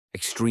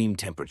Extreme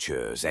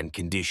temperatures and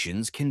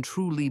conditions can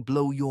truly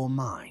blow your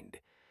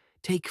mind.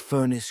 Take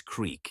Furnace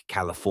Creek,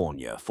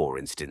 California, for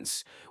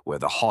instance, where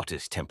the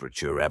hottest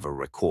temperature ever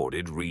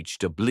recorded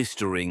reached a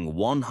blistering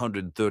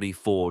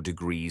 134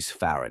 degrees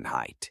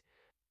Fahrenheit.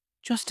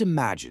 Just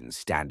imagine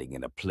standing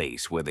in a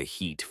place where the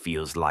heat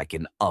feels like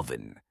an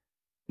oven.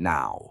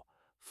 Now,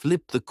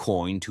 flip the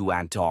coin to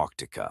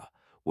Antarctica,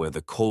 where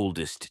the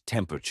coldest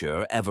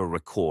temperature ever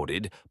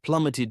recorded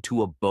plummeted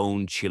to a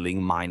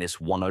bone-chilling minus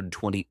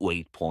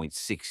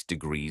 128.6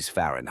 degrees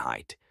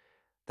Fahrenheit.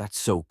 That's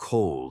so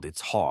cold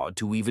it's hard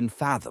to even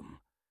fathom.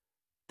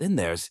 Then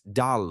there's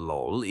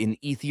Dallol in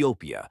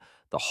Ethiopia,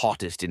 the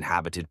hottest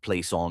inhabited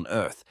place on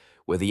Earth,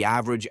 where the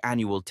average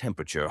annual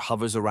temperature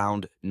hovers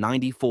around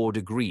 94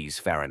 degrees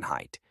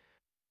Fahrenheit.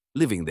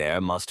 Living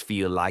there must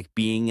feel like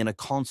being in a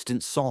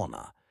constant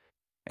sauna.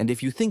 And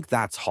if you think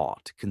that's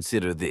hot,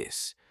 consider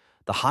this.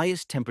 The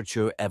highest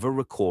temperature ever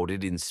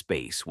recorded in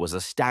space was a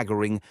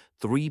staggering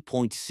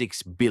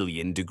 3.6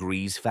 billion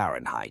degrees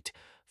Fahrenheit,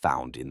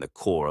 found in the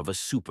core of a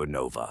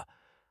supernova.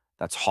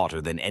 That's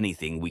hotter than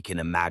anything we can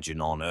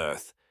imagine on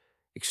Earth.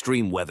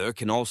 Extreme weather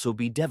can also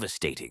be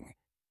devastating.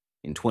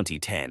 In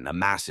 2010, a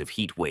massive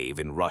heat wave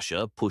in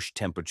Russia pushed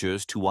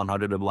temperatures to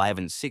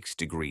 111.6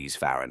 degrees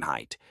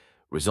Fahrenheit,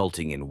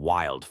 resulting in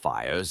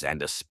wildfires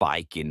and a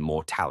spike in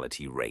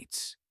mortality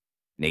rates.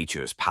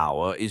 Nature's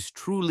power is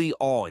truly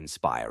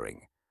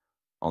awe-inspiring.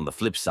 On the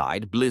flip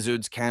side,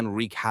 blizzards can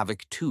wreak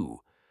havoc too.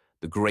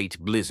 The Great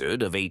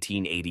Blizzard of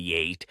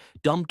 1888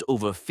 dumped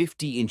over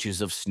 50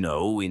 inches of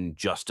snow in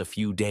just a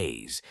few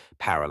days,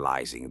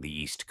 paralyzing the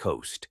East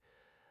Coast.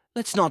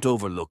 Let's not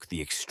overlook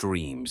the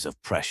extremes of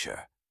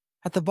pressure.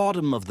 At the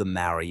bottom of the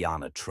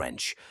Mariana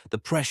Trench, the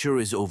pressure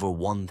is over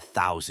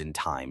 1,000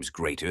 times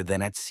greater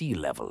than at sea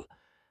level.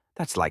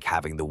 That's like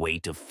having the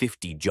weight of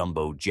 50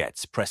 jumbo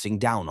jets pressing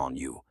down on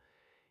you.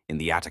 In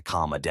the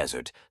Atacama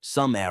Desert,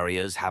 some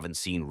areas haven't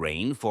seen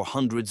rain for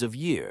hundreds of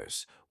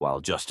years,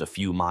 while just a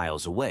few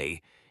miles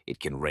away,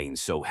 it can rain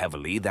so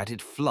heavily that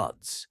it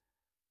floods.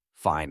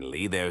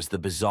 Finally, there's the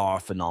bizarre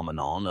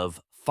phenomenon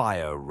of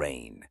fire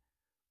rain.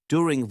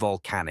 During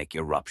volcanic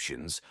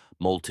eruptions,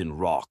 molten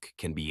rock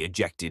can be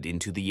ejected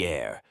into the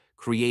air,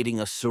 creating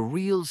a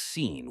surreal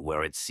scene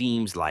where it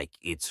seems like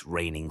it's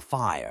raining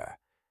fire.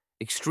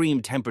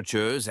 Extreme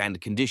temperatures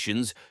and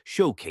conditions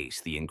showcase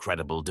the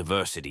incredible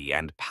diversity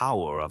and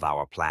power of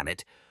our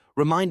planet,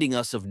 reminding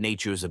us of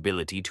nature's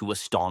ability to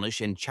astonish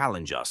and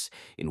challenge us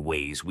in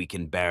ways we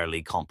can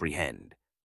barely comprehend.